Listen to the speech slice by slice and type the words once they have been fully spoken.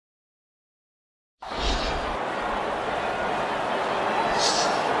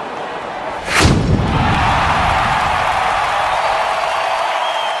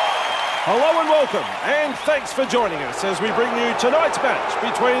Hello and welcome, and thanks for joining us as we bring you tonight's match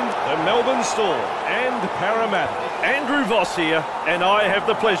between the Melbourne Storm and Parramatta. Andrew Voss here, and I have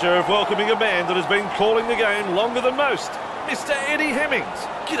the pleasure of welcoming a man that has been calling the game longer than most, Mr. Eddie Hemmings.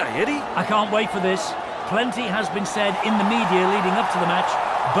 G'day, Eddie. I can't wait for this. Plenty has been said in the media leading up to the match.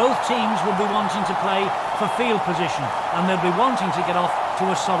 Both teams will be wanting to play for field position, and they'll be wanting to get off to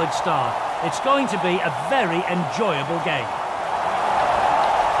a solid start. It's going to be a very enjoyable game.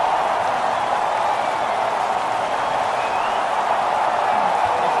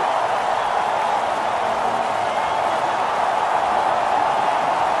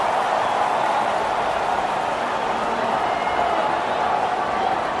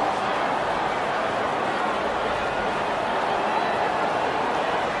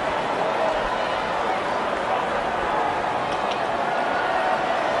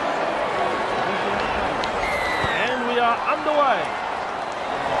 Underway.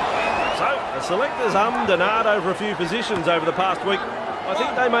 So, the selectors ummed and ahed over a few positions over the past week. I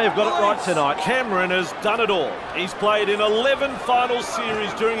think they may have got it right tonight. Cameron has done it all. He's played in 11 final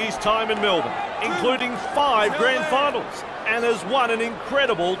series during his time in Melbourne, including 5 grand finals, and has won an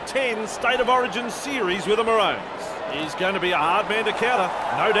incredible 10 State of Origin series with the Maroons. He's going to be a hard man to counter,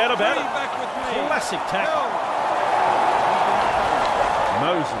 no doubt about it. Classic tackle.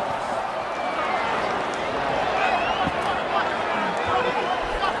 Moses.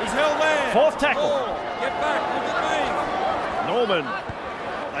 Fourth tackle. Get back, look at me. Norman.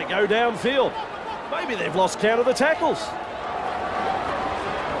 They go downfield. Maybe they've lost count of the tackles.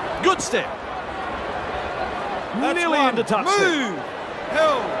 Good step. That's nearly one. into touch. Move.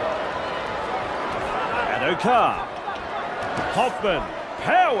 Held. And Okar. Hoffman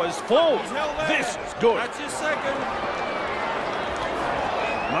powers forward. This is good. That's your second.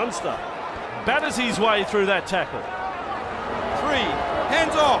 Munster batters his way through that tackle. 3.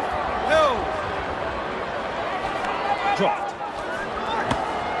 Hands off. Held. Dropped.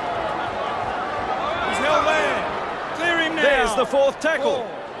 He's held there. Clear him now. There's the fourth tackle. 4.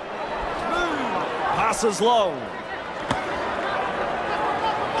 Move. Passes long.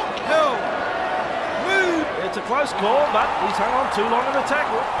 Held. Move. It's a close call, but he's hung on too long in the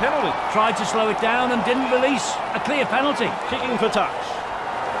tackle. Penalty. Tried to slow it down and didn't release. A clear penalty. Kicking for touch.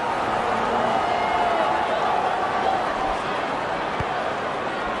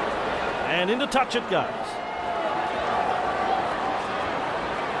 And into touch it goes.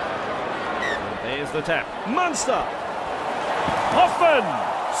 And there's the tap. Munster. Hoffman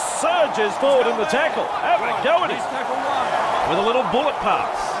surges forward in the tackle. Have a go at it. With a little bullet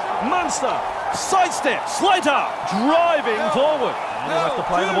pass. Munster. Sidestep. Slater. Driving forward. And he'll have to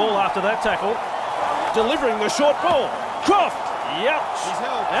play the ball after that tackle. Delivering the short ball. Croft. Ouch.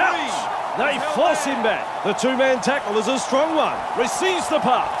 Ouch. They force him back. The two-man tackle is a strong one. Receives the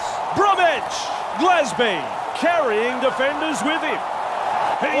pass. Bromwich, Glasby, carrying defenders with him.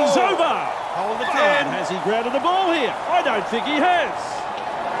 He's over. Hold the 10. And has he grounded the ball here? I don't think he has.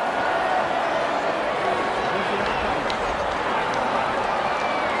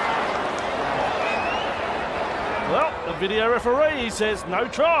 Well, the video referee says no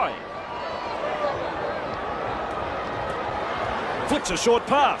try. Flicks a short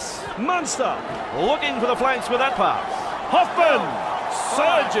pass. Munster looking for the flanks with that pass. Hoffman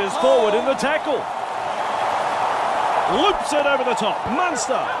surges forward in the tackle. Loops it over the top.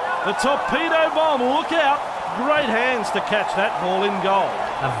 Munster, the torpedo bomb, look out. Great hands to catch that ball in goal.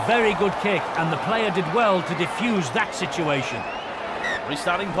 A very good kick, and the player did well to defuse that situation.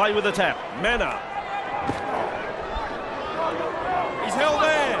 Restarting play with the tap. Manor. He's held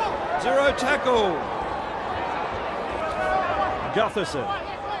there. 0 tackle. Gutherson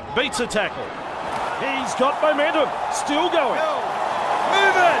beats a tackle. He's got momentum. Still going.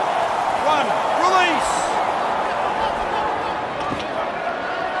 Move it. 1. Release.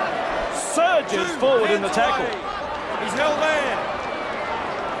 Surges 2. forward in the Hands tackle. away. He's held there.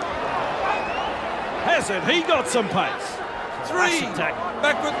 Hasn't he got some pace? 3. Tackle.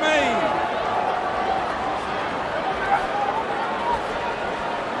 Back with me.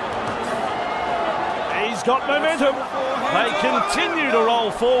 He's got momentum. They continue to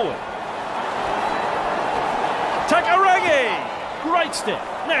roll forward. Takarangi. Great step.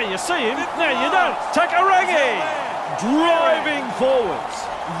 Now you see him, now you don't. Takarangi driving forwards.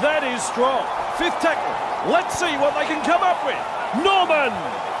 That is strong. 5th tackle. Let's see what they can come up with. Norman.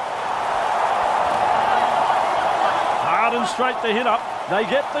 Hard and straight to hit up. They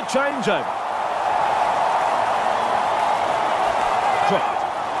get the changeover. Dropped.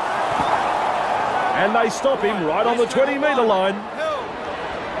 And they stop him right on the 20-metre line.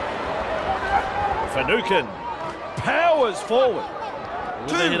 Finucane powers forward. With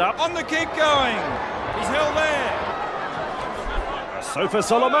the hit up. On the kick going. He's held there. Sofa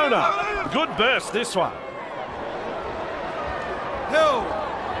Solomona. Good burst this one. Hill.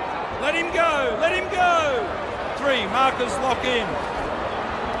 Let him go. Let him go. 3 markers lock in.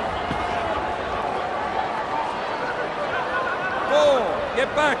 4.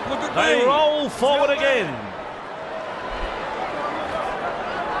 Get back. Look at me. They roll forward again.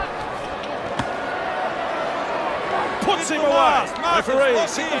 Puts him away. Referee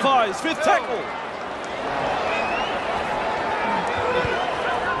signifies 5th tackle.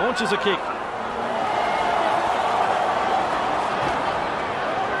 Launches a kick.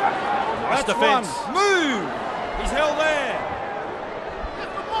 Nice defence. Move. He's held there.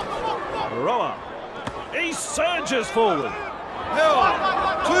 Roa. He surges forward. Hill.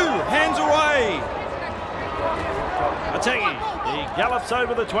 2 hands away. Atangi. He gallops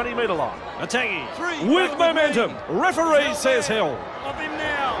over the 20-metre line. Atangi 3 with momentum. Referee says Hill. Of him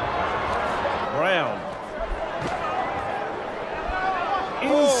now. Brown.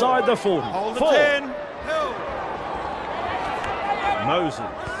 Inside the 40. Hold the 4. 10. Hill.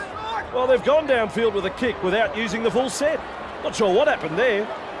 Moses. Well, they've gone downfield with a kick without using the full set. Not sure what happened there.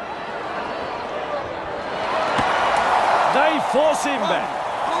 They force him back.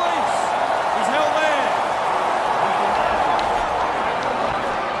 Police. He's held there.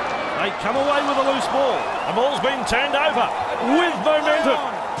 They come away with a loose ball. The ball's been turned over with momentum,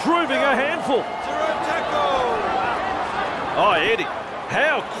 proving a handful. 0 tackle. Oh, Eddie,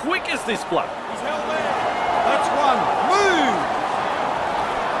 how quick is this bloke? He's held there. That's 1. Move.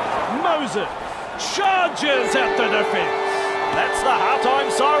 Moses charges at the defence. That's the half-time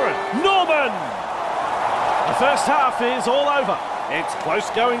siren. Norman! The first half is all over. It's close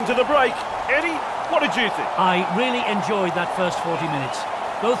going to the break. Eddie, what did you think? I really enjoyed that first 40 minutes.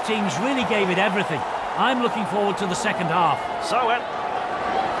 Both teams really gave it everything. I'm looking forward to the second half. So at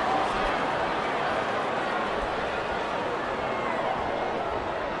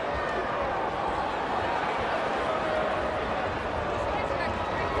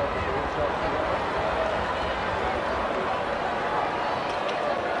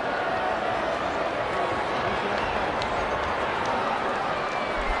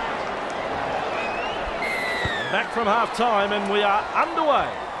back from half-time and we are underway.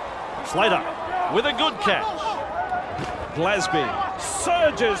 Slater with a good catch. Glasby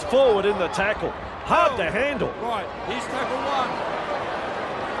surges forward in the tackle. Hard to handle. Right, he's tackle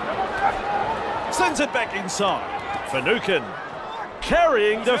 1. Sends it back inside. Finucane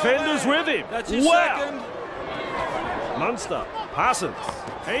carrying defenders with him. That's his wow. second. Munster passes.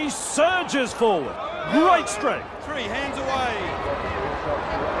 He surges forward. Great strength. 3 hands away.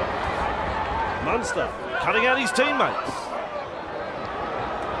 Munster cutting out his teammates.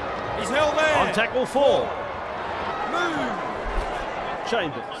 He's held there. On tackle 4. Move.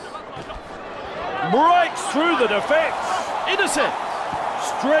 Chambers. Breaks through the defence. Intercept.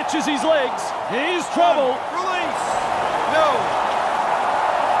 Stretches his legs. Here's trouble. Release. No.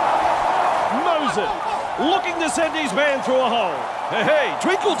 Moses looking to send his man through a hole. Hey,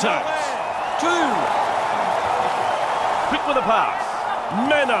 twinkle toes. 2. Quick with a pass.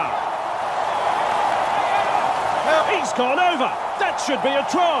 Mena. He's gone over. That should be a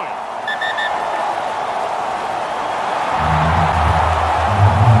try.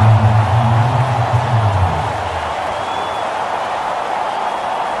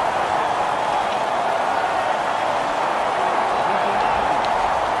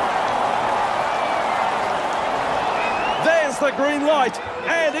 There's the green light,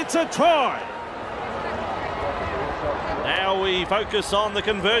 and it's a try. Now we focus on the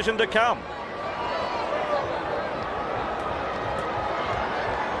conversion to come.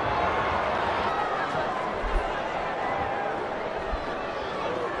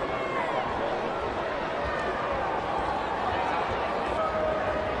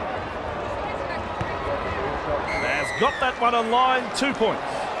 Got that one on line, 2 points.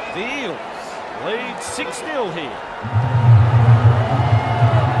 The Eels lead 6-0 here.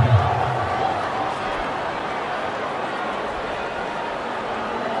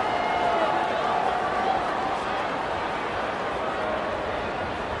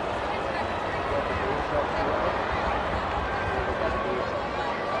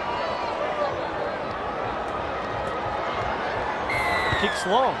 Kicks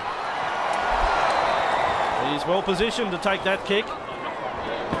long. He's well positioned to take that kick.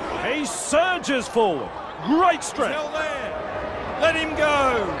 He surges forward. Great strength. Still there. Let him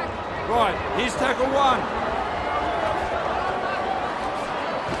go. Right, here's tackle 1.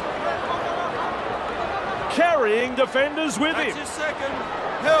 Carrying defenders with That's him. his second.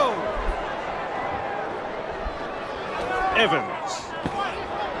 Hill. Evans.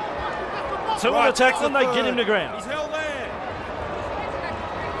 Two in the tackle and they get him to ground. He's held there.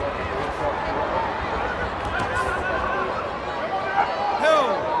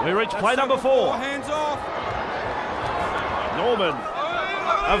 Held. We reach play number 4. Hands off. Norman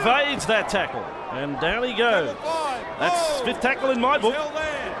evades that tackle. And down he goes. That's 5th tackle in my book. Held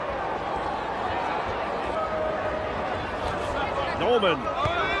there. Norman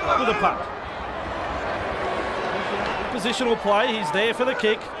with a punt. Positional play, he's there for the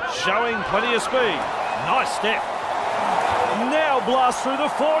kick, showing plenty of speed. Nice step. Now blast through the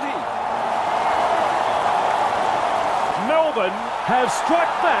 40. Melbourne have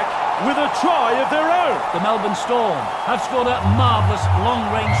struck back with a try of their own. The Melbourne Storm have scored a marvellous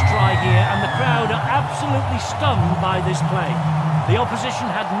long-range try here, and the crowd are absolutely stunned by this play. The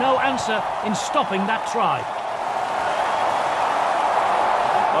opposition had no answer in stopping that try.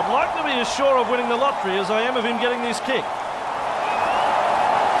 I'd like to be as sure of winning the lottery as I am of him getting this kick.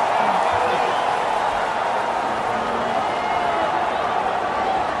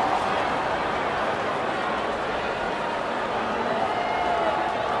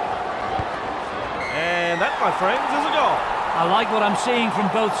 And that, my friends, is a goal. I like what I'm seeing from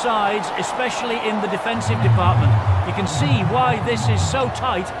both sides, especially in the defensive department. You can see why this is so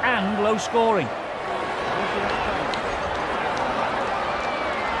tight and low scoring.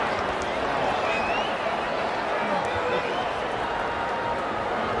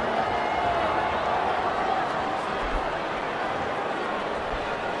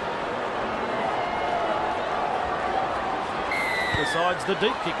 Decides the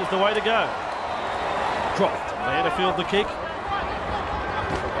deep kick is the way to go. Croft there to field the kick.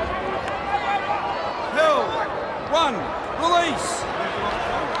 Hill. 1. Release.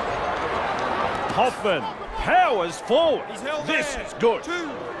 Hoffman powers forward. He's held This there. is good. 2.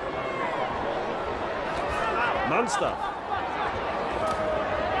 Munster.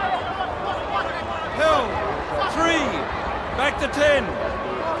 Hill. 3. Back to 10.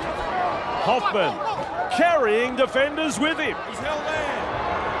 Hoffman carrying defenders with him. He's held there.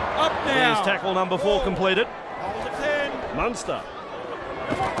 Up now. Here's tackle number 4 completed. Hold to 10. Munster.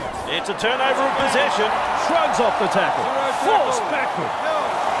 It's a turnover of possession. Shrugs off the tackle. Forced backward. Hill.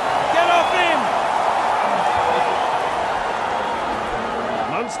 Get off him.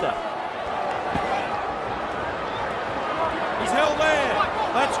 Munster. He's held there.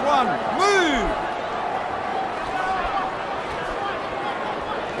 That's 1. Move.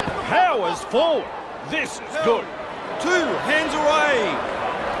 Powers forward. This is good. 2. Hands away.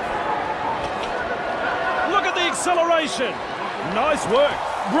 Look at the acceleration. Nice work.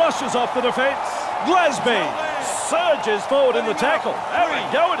 Brushes off the defence. Glasby surges forward in the tackle. Have a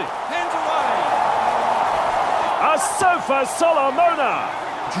go at it. Hands away. Asofa Solomona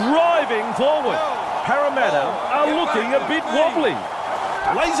driving forward. Parramatta are looking a bit wobbly.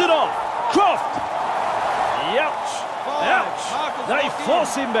 Lays it off. Croft. Ouch. Ouch. They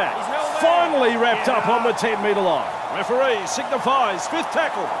force him back. Finally wrapped up on the 10-metre line. Referee signifies 5th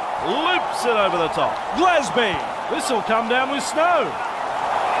tackle. Loops it over the top. Glasby. This will come down with snow.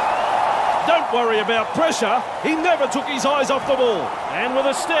 Don't worry about pressure. He never took his eyes off the ball. And with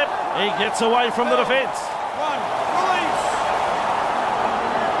a step, he gets away from the defence. 1. Release.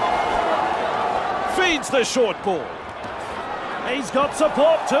 Feeds the short ball. He's got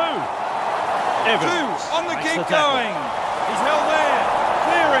support too. 2. Evans On the makes keep tackle. going. He's held there.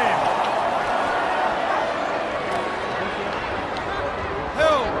 Clear him.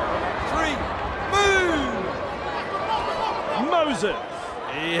 Hill. 3. Move. Moses.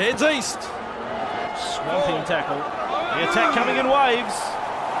 He heads east. Swamping tackle. The attack coming in waves.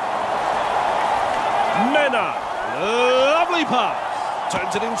 Mena. Lovely pass.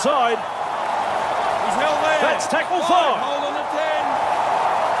 Turns it inside. He's held there. That's tackle 5. Hold on to 10.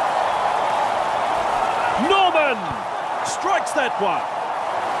 Norman strikes that one.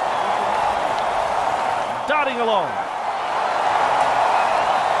 Darting along.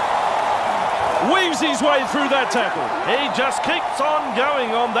 Weaves his way through that tackle. He just keeps on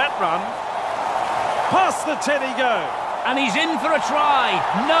going on that run. Past the 10 he goes. And he's in for a try,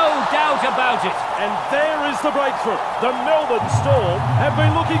 no doubt about it. And there is the breakthrough. The Melbourne Storm have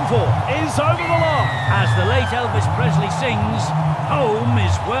been looking for is over the line. As the late Elvis Presley sings, home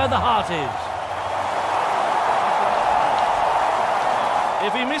is where the heart is.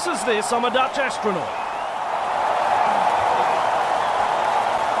 If he misses this, I'm a Dutch astronaut.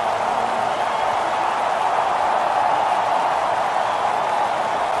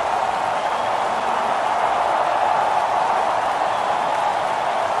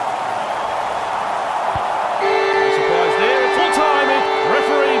 No surprise there. Full time.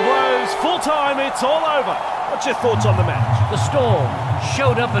 Referee blows full time. time it's all over. What's your thoughts on the match? The Storm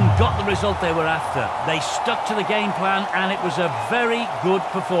showed up and got the result they were after. They stuck to the game plan and it was a very good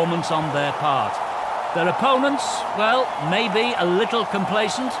performance on their part. Their opponents, well, maybe a little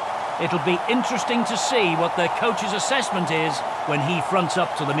complacent. It'll be interesting to see what their coach's assessment is when he fronts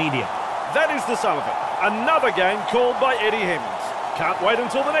up to the media. That is the sum of it. Another game called by Eddie Hemmings. Can't wait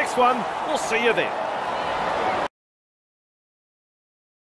until the next one. We'll see you then.